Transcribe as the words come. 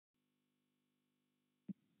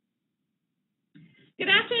Good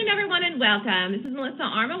afternoon, everyone, and welcome. This is Melissa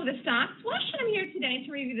Armo with the Stock Swoosh, and I'm here today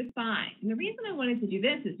to review the SPY. And the reason I wanted to do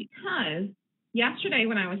this is because yesterday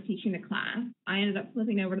when I was teaching the class, I ended up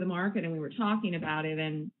flipping over to the market and we were talking about it.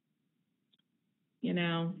 And, you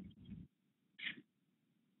know,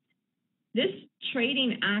 this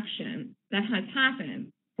trading action that has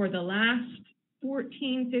happened for the last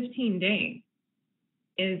 14, 15 days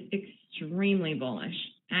is extremely bullish.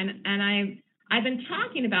 And I've been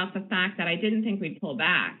talking about the fact that I didn't think we'd pull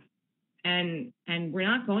back, and we're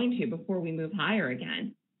not going to before we move higher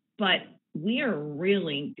again, but we are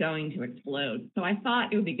really going to explode. So I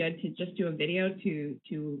thought it would be good to just do a video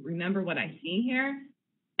to remember what I see here.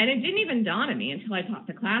 And it didn't even dawn on me until I taught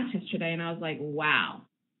the class yesterday, and I was like, wow.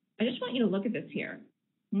 I just want you to look at this here.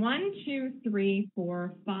 1, 2, 3,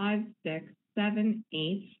 4, 5, 6, 7,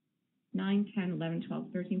 8, 9, 10, 11, 12,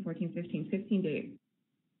 13, 14, 15, 15 days.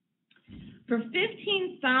 For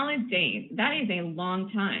 15 solid days, that is a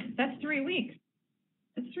long time. That's 3 weeks.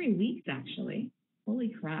 That's 3 weeks, actually. Holy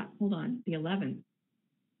crap. Hold on. The 11th.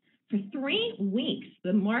 For 3 weeks,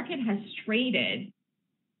 the market has traded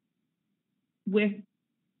with,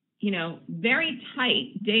 you know, very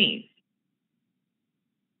tight days.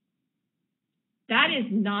 That is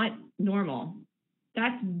not normal.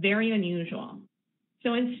 That's very unusual.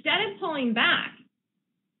 So instead of pulling back,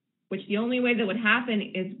 which the only way that would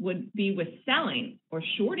happen would be with selling or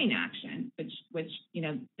shorting action, which you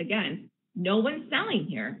know, again, no one's selling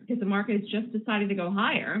here because the market has just decided to go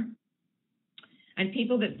higher. And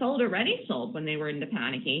people that sold already sold when they were into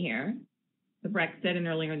panicky here, the Brexit and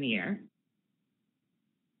earlier in the year.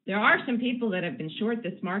 There are some people that have been short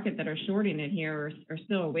this market that are shorting it here or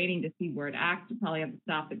still waiting to see where it acts. You probably have to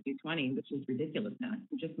stop at 220, which is ridiculous now.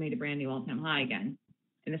 We just made a brand new all-time high again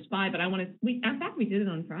in the SPY, but I want to, in fact, we did it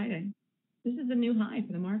on Friday. This is a new high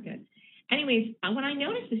for the market. Anyways, when I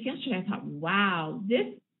noticed this yesterday, I thought, wow,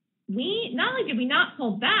 not only did we not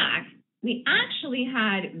pull back, we actually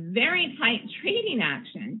had very tight trading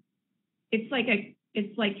action. It's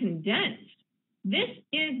like condensed. This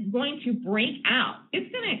is going to break out.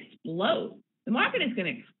 It's going to explode. The market is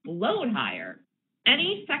going to explode higher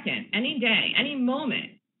any second, any day, any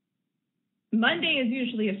moment. Monday is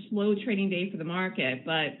usually a slow trading day for the market,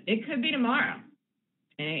 but it could be tomorrow.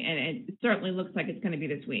 And it certainly looks like it's going to be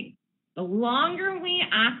this week. The longer we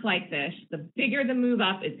act like this, the bigger the move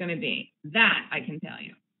up is going to be. That I can tell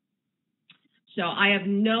you. So I have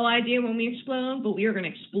no idea when we explode, but we are going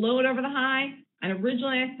to explode over the high. And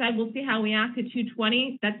originally I said, we'll see how we act at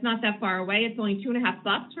 220. That's not that far away. It's only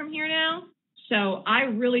 $2.50 from here now. So I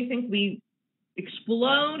really think we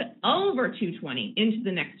explode over 220 into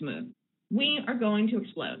the next move. We are going to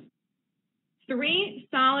explode. 3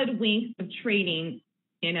 solid weeks of trading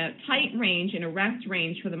in a tight range, in a rest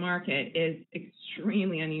range for the market is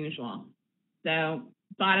extremely unusual. So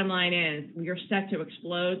bottom line is we are set to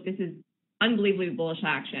explode. This is unbelievably bullish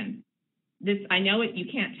action. This, I know it, you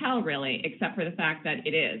can't tell really, except for the fact that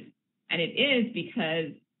it is. And it is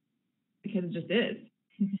because it just is,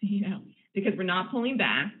 you know, because we're not pulling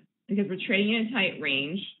back, because we're trading in a tight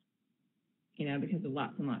range, you know, because of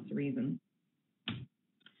lots and lots of reasons.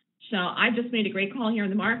 So I just made a great call here in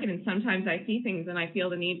the market, and sometimes I see things and I feel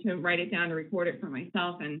the need to write it down to record it for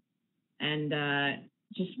myself, and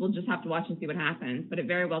we'll just have to watch and see what happens. But it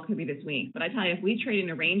very well could be this week. But I tell you, if we trade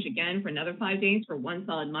in a range again for another 5 days for 1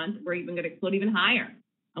 solid month, we're even going to explode even higher,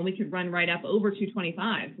 and we could run right up over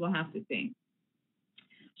 225. We'll have to see.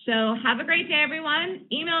 So have a great day, everyone.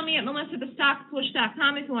 Email me at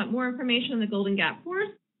melissa@thestockswoosh.com if you want more information on the Golden Gap course,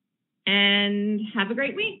 and have a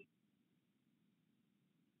great week.